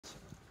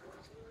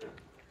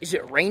Is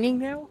it raining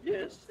now?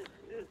 Yes.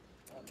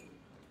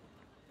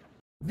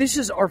 This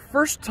is our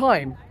first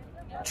time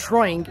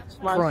trying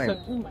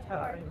Prime.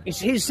 It's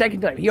his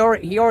second time. He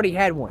already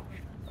had one.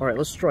 All right,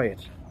 let's try it.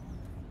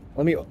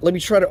 Let me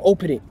try to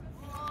open it.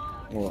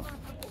 Hold on.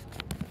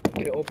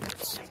 Get it open.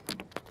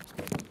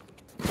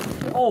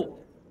 Oh.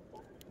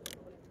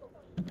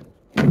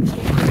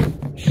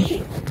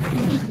 Shit.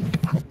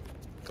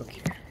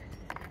 Okay.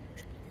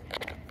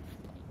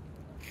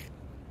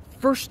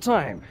 First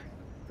time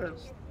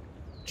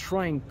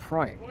trying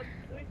Prime.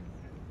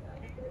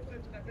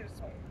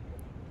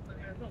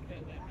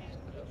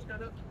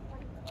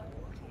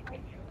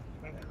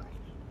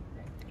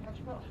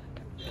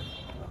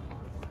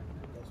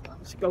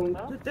 It's going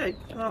to take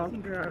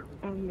longer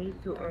for me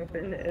to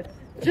open it.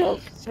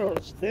 Just so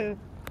still.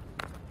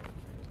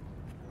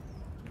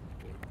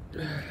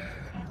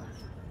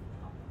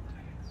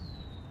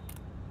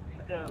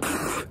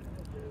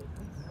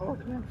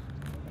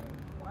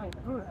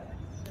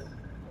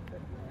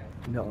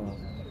 No,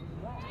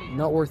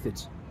 not worth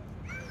it.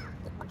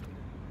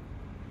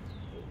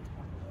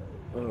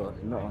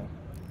 No,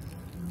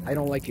 I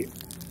don't like it.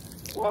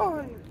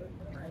 Why?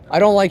 I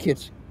don't like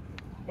it.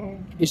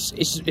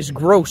 It's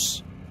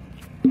gross.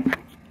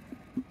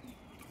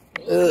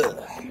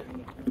 Ugh.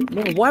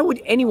 Man, why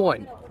would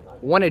anyone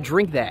want to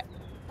drink that?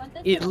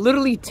 It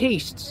literally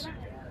tastes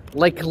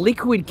like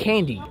liquid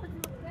candy.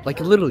 Like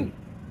literally.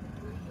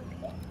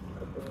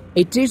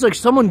 It tastes like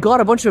someone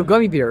got a bunch of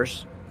gummy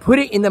bears, put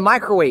it in the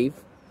microwave,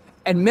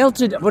 and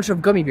melted a bunch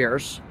of gummy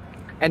bears,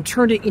 and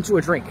turned it into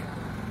a drink.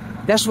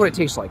 That's what it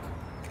tastes like.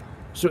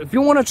 So if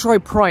you want to try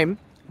Prime,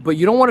 but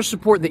you don't want to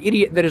support the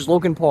idiot that is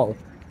Logan Paul,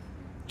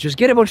 just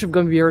get a bunch of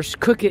gummy bears,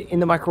 cook it in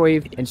the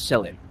microwave, and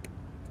sell it.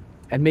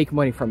 And make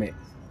money from it.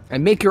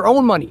 And make your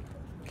own money.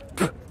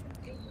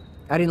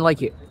 I didn't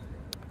like it.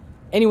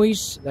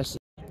 Anyways, that's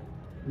it.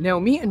 Now,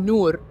 me and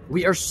Noor,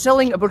 we are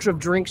selling a bunch of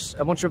drinks,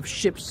 a bunch of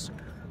ships,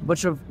 a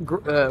bunch of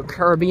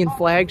Caribbean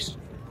flags.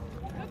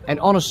 And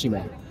honestly,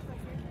 man,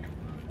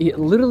 we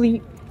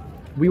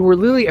were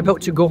literally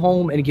about to go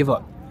home and give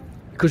up.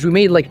 Because we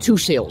made like 2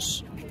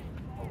 sales.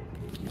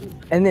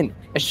 And then,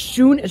 as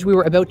soon as we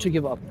were about to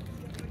give up,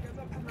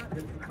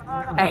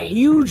 a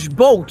huge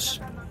boat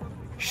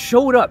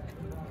showed up,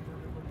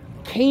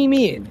 came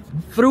in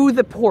through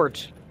the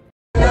port.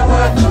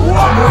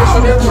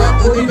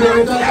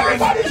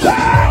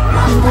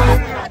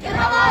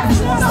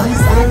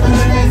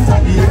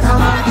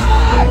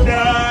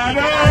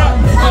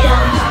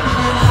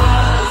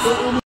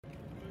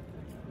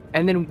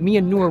 And then me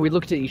and Noor, we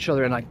looked at each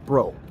other and like,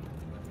 bro,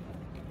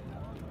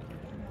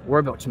 we're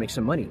about to make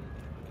some money.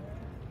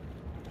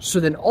 So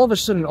then all of a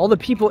sudden, all the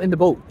people in the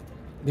boat,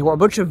 they were a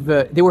bunch of,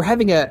 they were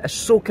having a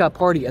soca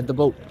party at the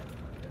boat.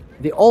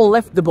 They all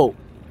left the boat.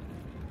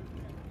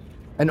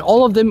 And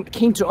all of them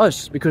came to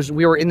us because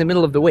we were in the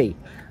middle of the way.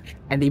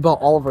 And they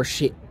bought all of our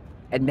shit.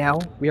 And now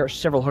we are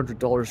several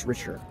 $100s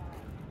richer.